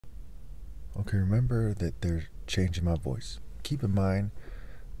Okay, remember that they're changing my voice. Keep in mind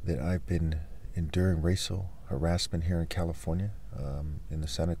that I've been enduring racial harassment here in California, in the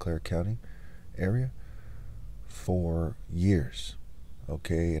Santa Clara County area, for years.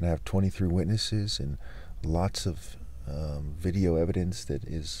 Okay, and I have 23 witnesses and lots of video evidence that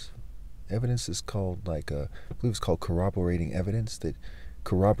is evidence is called I believe it's called corroborating evidence that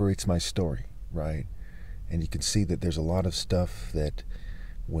corroborates my story, right? And you can see that there's a lot of stuff that,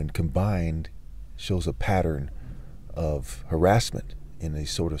 when combined, shows a pattern of harassment in a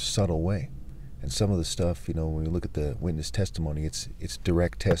sort of subtle way. And some of the stuff, when you look at the witness testimony, it's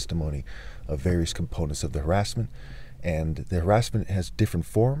direct testimony of various components of the harassment. And the harassment has different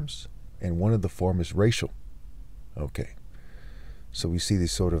forms, and one of the forms is racial. Okay. So we see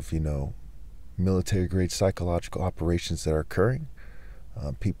these sort of, military-grade psychological operations that are occurring.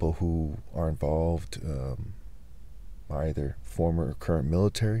 People who are involved are either former or current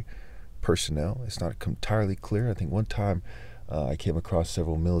military personnel. It's not entirely clear. I think one time I came across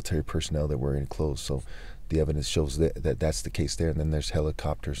several military personnel that were in clothes, so the evidence shows that that's the case there. And then there's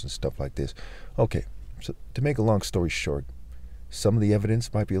helicopters and stuff like this. Okay, so to make a long story short, some of the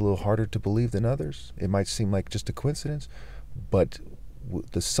evidence might be a little harder to believe than others. It might seem like just a coincidence, but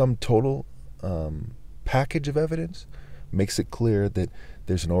the sum total package of evidence makes it clear that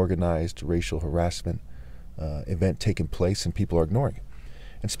there's an organized racial harassment event taking place, and people are ignoring it.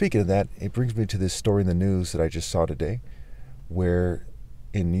 And speaking of that, it brings me to this story in the news that I just saw today, where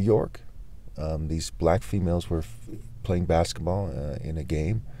in New York, these black females were playing basketball in a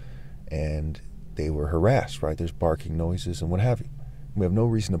game, and they were harassed, right? There's barking noises and what have you. We have no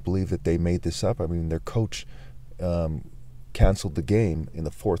reason to believe that they made this up. I mean, their coach canceled the game in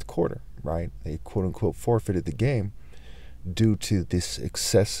the fourth quarter, right? They quote-unquote forfeited the game due to this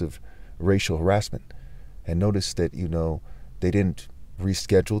excessive racial harassment. And notice that, they didn't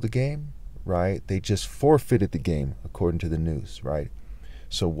reschedule the game, right? They just forfeited the game, according to the news, right?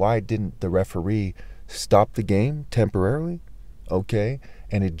 So why didn't the referee stop the game temporarily, okay,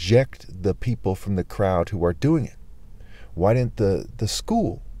 and eject the people from the crowd who are doing it? Why didn't the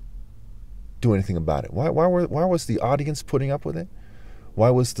school do anything about it? Why was the audience putting up with it?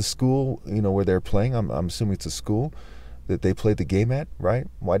 Why was the school, where they're playing, I'm assuming it's a school that they played the game at, right?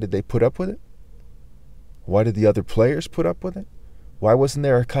 Why did they put up with it? Why did the other players put up with it? Why wasn't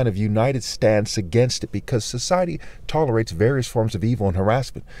there a kind of united stance against it? Because society tolerates various forms of evil and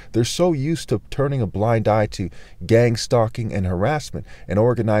harassment. They're so used to turning a blind eye to gang stalking and harassment and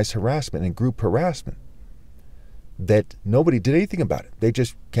organized harassment and group harassment that nobody did anything about it. They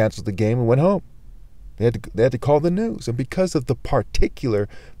just canceled the game and went home. They had to call the news. And because of the particular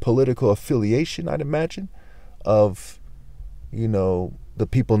political affiliation, I'd imagine, of, the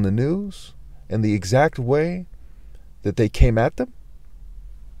people in the news and the exact way that they came at them,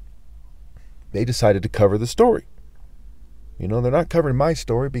 they decided to cover the story. They're not covering my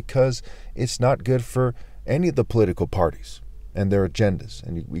story because it's not good for any of the political parties and their agendas.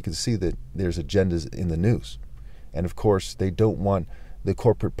 And we can see that there's agendas in the news. And of course, they don't want the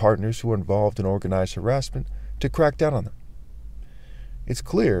corporate partners who are involved in organized harassment to crack down on them. It's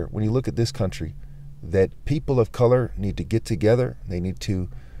clear when you look at this country that people of color need to get together. They need to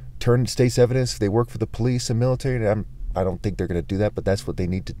turn state's evidence. They work for the police and military. I don't think they're going to do that, but that's what they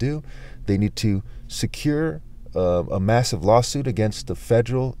need to do. They need to secure a massive lawsuit against the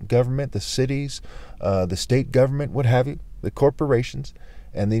federal government, the cities, the state government, what have you, the corporations,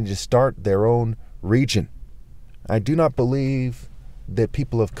 and they need to start their own region. I do not believe that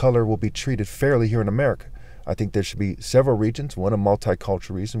people of color will be treated fairly here in America. I think there should be several regions, one a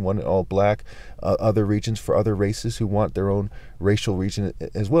multicultural region, one all black, other regions for other races who want their own racial region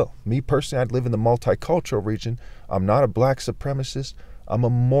as well. Me personally, I'd live in the multicultural region. I'm not a black supremacist. I'm a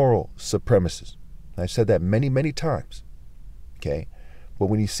moral supremacist. I've said that many, many times. Okay? But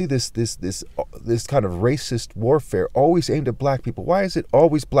when you see this kind of racist warfare always aimed at black people, why is it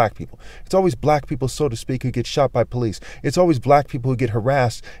always black people? It's always black people, so to speak, who get shot by police. It's always black people who get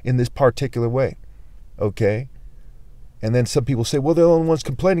harassed in this particular way. Okay? And then some people say, well, they're the only ones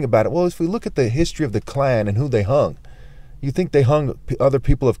complaining about it. Well, if we look at the history of the Klan and who they hung, you think they hung other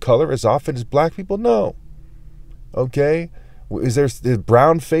people of color as often as black people? No. Okay? Is there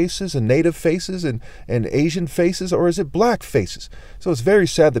brown faces and native faces and Asian faces, or is it black faces? So it's very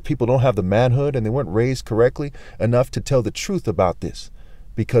sad that people don't have the manhood and they weren't raised correctly enough to tell the truth about this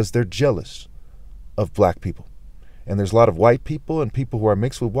because they're jealous of black people. And there's a lot of white people and people who are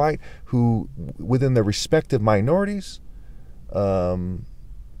mixed with white who, within their respective minorities,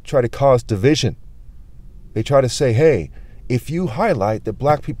 try to cause division. They try to say, hey, if you highlight that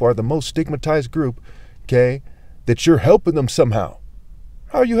black people are the most stigmatized group, okay, that you're helping them somehow.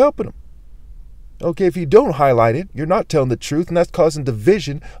 How are you helping them? Okay, if you don't highlight it, you're not telling the truth, and that's causing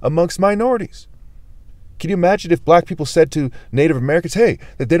division amongst minorities. Can you imagine if black people said to Native Americans, hey,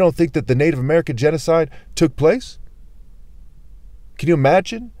 that they don't think that the Native American genocide took place? Can you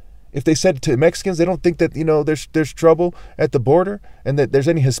imagine if they said to Mexicans they don't think that, there's trouble at the border and that there's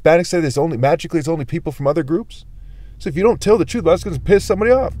any Hispanics there, it's only people from other groups? So if you don't tell the truth, that's going to piss somebody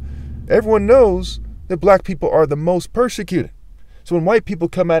off. Everyone knows that black people are the most persecuted. So when white people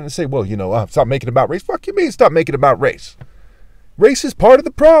come out and say, well, stop making it about race. Fuck you mean stop making it about race? Race is part of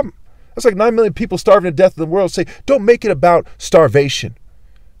the problem. That's like 9 million people starving to death in the world. Say, don't make it about starvation.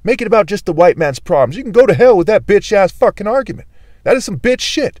 Make it about just the white man's problems. You can go to hell with that bitch-ass fucking argument. That is some bitch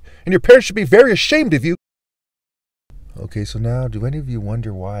shit. And your parents should be very ashamed of you. Okay, so now, do any of you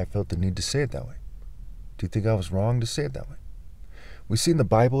wonder why I felt the need to say it that way? Do you think I was wrong to say it that way? We see in the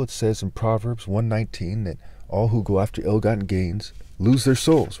Bible, it says in Proverbs 1:19 that all who go after ill-gotten gains lose their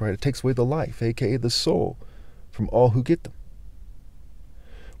souls, right? It takes away the life, aka the soul, from all who get them.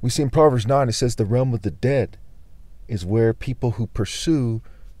 We see in Proverbs 9, it says the realm of the dead is where people who pursue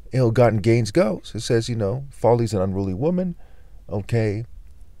ill-gotten gains goes. It says, folly's an unruly woman, okay,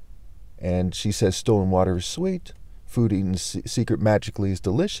 and she says stolen water is sweet, food eaten in secret magically is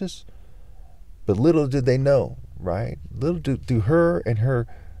delicious, but little did they know, right? Little do her and her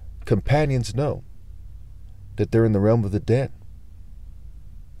companions know that they're in the realm of the dead.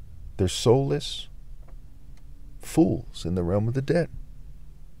 They're soulless fools in the realm of the dead.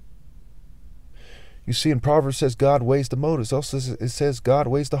 You see in Proverbs, it says God weighs the motives. Also it says God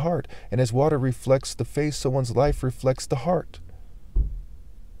weighs the heart. And as water reflects the face, so one's life reflects the heart.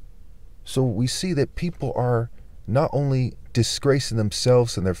 So we see that people are not only disgracing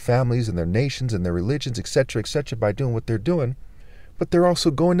themselves and their families and their nations and their religions, etc., by doing what they're doing, but they're also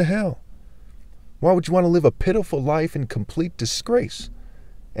going to hell. Why would you want to live a pitiful life in complete disgrace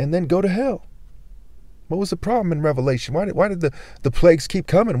and then go to hell? What was the problem in Revelation? Why did the plagues keep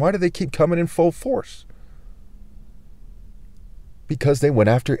coming? Why did they keep coming in full force? Because they went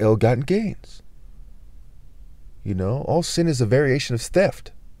after ill-gotten gains. All sin is a variation of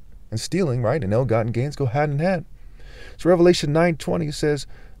theft and stealing, right? And ill-gotten gains go hand in hand. So Revelation 9:20 says,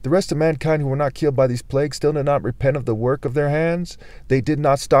 the rest of mankind who were not killed by these plagues still did not repent of the work of their hands. They did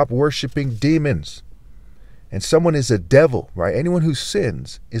not stop worshiping demons. And someone is a devil, right? Anyone who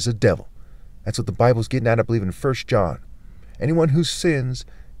sins is a devil. That's what the Bible's getting at, I believe, in 1 John. Anyone who sins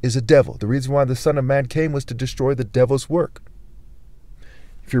is a devil. The reason why the Son of Man came was to destroy the devil's work.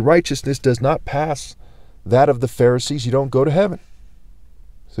 If your righteousness does not pass that of the Pharisees, you don't go to heaven.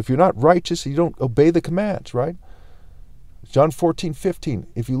 So if you're not righteous, you don't obey the commands, right? John 14:15,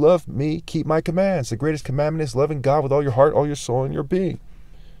 if you love me, keep my commands. The greatest commandment is loving God with all your heart, all your soul, and your being.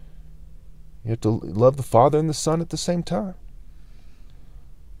 You have to love the Father and the Son at the same time.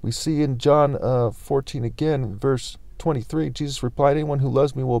 We see in John 14 again, verse 23, Jesus replied, anyone who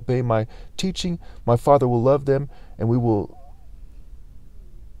loves me will obey my teaching. My Father will love them, and we will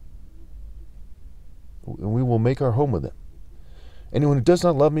make our home with them. Anyone who does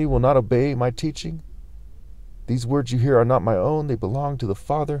not love me will not obey my teaching. These words you hear are not my own. They belong to the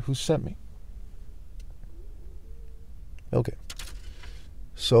Father who sent me. Okay.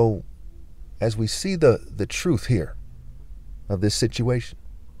 So, as we see the truth here of this situation,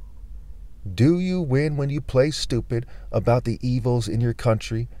 do you win when you play stupid about the evils in your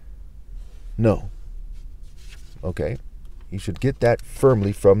country? No. Okay? You should get that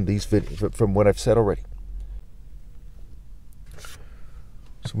firmly from these videos, from what I've said already.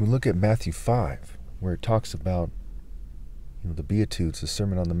 So we look at Matthew 5, where it talks about the Beatitudes, the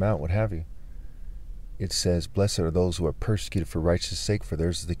Sermon on the Mount, what have you. It says, blessed are those who are persecuted for righteousness' sake, for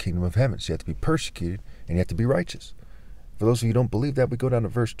theirs is the kingdom of heaven. So you have to be persecuted, and you have to be righteous. For those of you who don't believe that, we go down to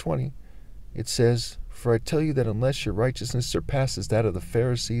verse 20. It says, for I tell you that unless your righteousness surpasses that of the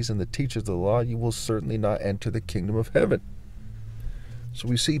Pharisees and the teachers of the law, you will certainly not enter the kingdom of heaven. So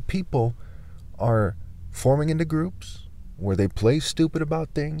we see people are forming into groups where they play stupid about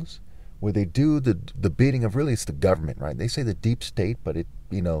things, where they do the bidding of, really it's the government, right? They say the deep state, but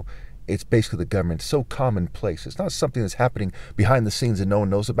it's basically the government. It's so commonplace. It's not something that's happening behind the scenes and no one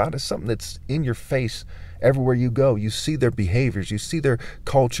knows about. It's something that's in your face everywhere you go. You see their behaviors, you see their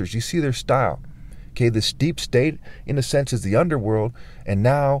cultures, you see their style. Okay, this deep state, in a sense, is the underworld, and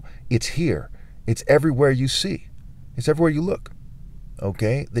now it's here. It's everywhere you see. It's everywhere you look.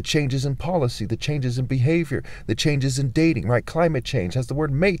 Okay, the changes in policy, the changes in behavior, the changes in dating, right? Climate change has the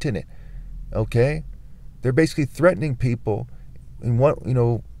word mate in it. Okay, they're basically threatening people in what,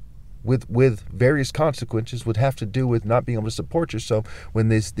 with various consequences would have to do with not being able to support yourself when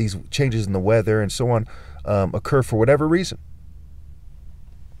these changes in the weather and so on occur for whatever reason.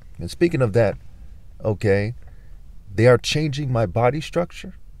 And speaking of that, okay? They are changing my body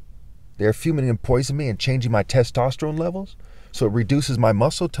structure. They are fuming and poisoning me and changing my testosterone levels. So it reduces my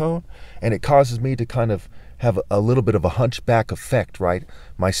muscle tone, and it causes me to kind of have a little bit of a hunchback effect, right?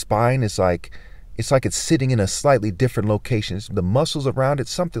 My spine is like, it's sitting in a slightly different location. The muscles around it,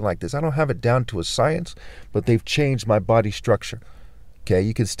 something like this. I don't have it down to a science, but they've changed my body structure. Okay,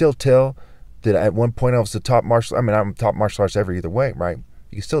 you can still tell that at one point I was the top martial, I'm top martial arts ever either way, right?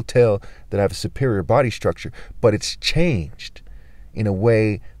 You can still tell that I have a superior body structure, but it's changed in a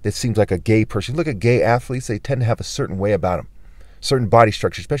way that seems like a gay person. Look at gay athletes, they tend to have a certain way about them, certain body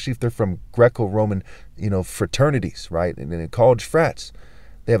structure, especially if they're from Greco-Roman, fraternities, right? And in college frats,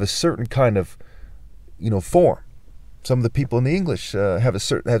 they have a certain kind of, form. Some of the people in the English have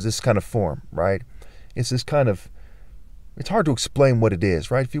this kind of form, right? It's this kind of, it's hard to explain what it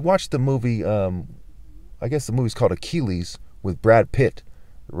is, right? If you watch the movie, I guess the movie's called Achilles with Brad Pitt,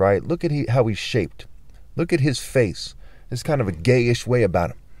 right? Look at how he's shaped. Look at his face. There's kind of a gayish way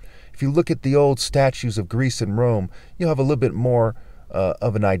about him. If you look at the old statues of Greece and Rome, you'll have a little bit more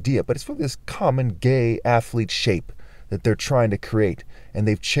of an idea. But it's really this common gay athlete shape that they're trying to create. And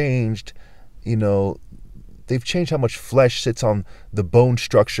they've changed, they've changed how much flesh sits on the bone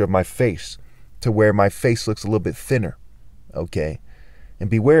structure of my face to where my face looks a little bit thinner, okay? And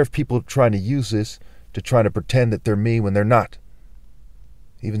beware of people trying to use this to try to pretend that they're me when they're not.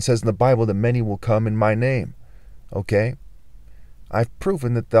 It even says in the Bible that many will come in my name, okay? I've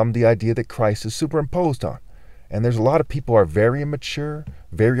proven that I'm the idea that Christ is superimposed on. And there's a lot of people who are very immature,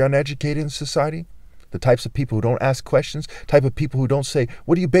 very uneducated in society. The types of people who don't ask questions, type of people who don't say,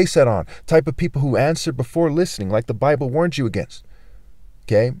 what do you base that on? Type of people who answer before listening, like the Bible warns you against,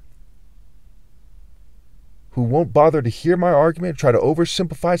 okay? Who won't bother to hear my argument, try to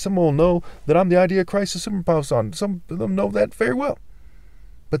oversimplify. Some will know that I'm the idea Christ is superimposed on. Some of them know that very well.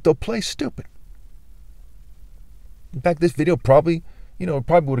 But they'll play stupid. In fact, this video probably would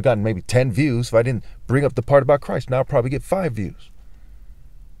have gotten maybe 10 views if I didn't bring up the part about Christ. Now I'll probably get 5 views.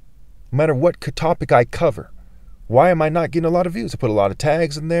 No matter what topic I cover, why am I not getting a lot of views? I put a lot of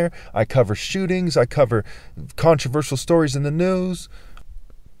tags in there. I cover shootings. I cover controversial stories in the news.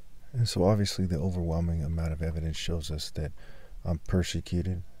 And so obviously the overwhelming amount of evidence shows us that I'm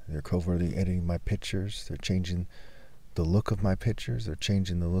persecuted. They're covertly editing my pictures. They're changing the look of my pictures. They're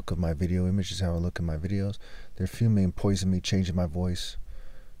changing the look of my video images, how I look in my videos. They're fuming and poisoning me, changing my voice,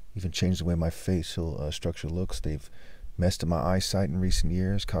 even changed the way my facial structure looks. They've messed up my eyesight in recent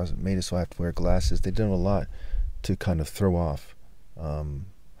years, made it so I have to wear glasses. They've done a lot to kind of throw off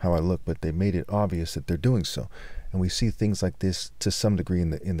how I look, but they made it obvious that they're doing so. And we see things like this to some degree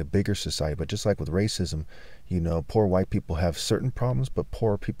in the bigger society. But just like with racism, poor white people have certain problems, but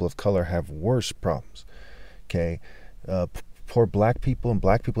poor people of color have worse problems. Okay, poor black people and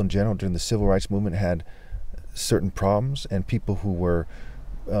black people in general during the civil rights movement had certain problems, and people who were,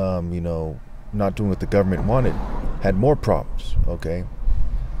 not doing what the government wanted had more problems. Okay,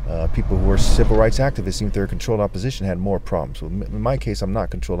 people who were civil rights activists, even if they're controlled opposition, had more problems. So in my case, I'm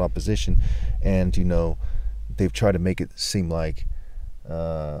not controlled opposition, and they've tried to make it seem like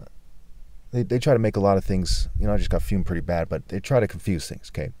they try to make a lot of things, I just got fumed pretty bad, but they try to confuse things,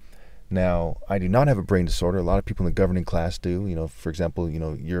 okay? Now, I do not have a brain disorder. A lot of people in the governing class do. For example,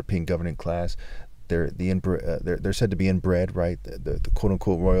 European governing class, they're said to be inbred, right? The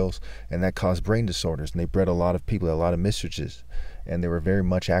quote-unquote royals, and that caused brain disorders. And they bred a lot of people, a lot of mistresses, and they were very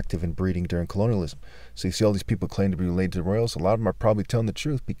much active in breeding during colonialism. So you see all these people claim to be related to the royals. A lot of them are probably telling the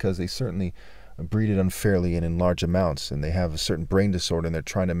truth because they certainly breeded unfairly and in large amounts, and they have a certain brain disorder, and they're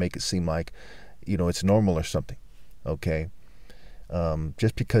trying to make it seem like, it's normal or something, okay?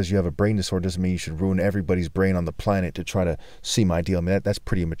 Just because you have a brain disorder doesn't mean you should ruin everybody's brain on the planet to try to seem ideal. I mean, that's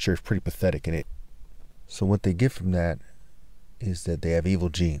pretty immature, pretty pathetic. So what they get from that is that they have evil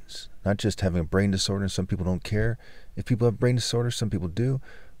genes. Not just having a brain disorder, and some people don't care if people have brain disorders, some people do,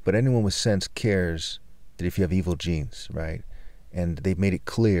 but anyone with sense cares that if you have evil genes, right? And they've made it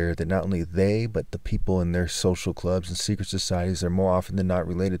clear that not only they, but the people in their social clubs and secret societies, they're more often than not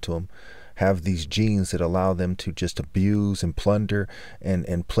related to them, have these genes that allow them to just abuse and plunder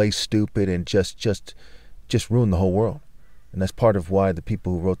and play stupid and just ruin the whole world. And that's part of why the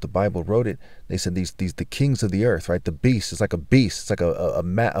people who wrote the Bible wrote it. They said these the kings of the earth, right? The beast is like a beast. It's like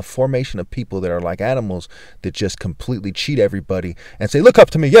a formation of people that are like animals that just completely cheat everybody and say, look up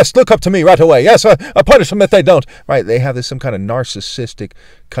to me. Yes, look up to me right away. Yes, I'll punish them if they don't. Right? They have some kind of narcissistic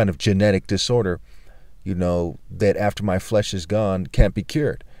kind of genetic disorder, that after my flesh is gone can't be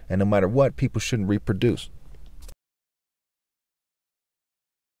cured. And no matter what, people shouldn't reproduce.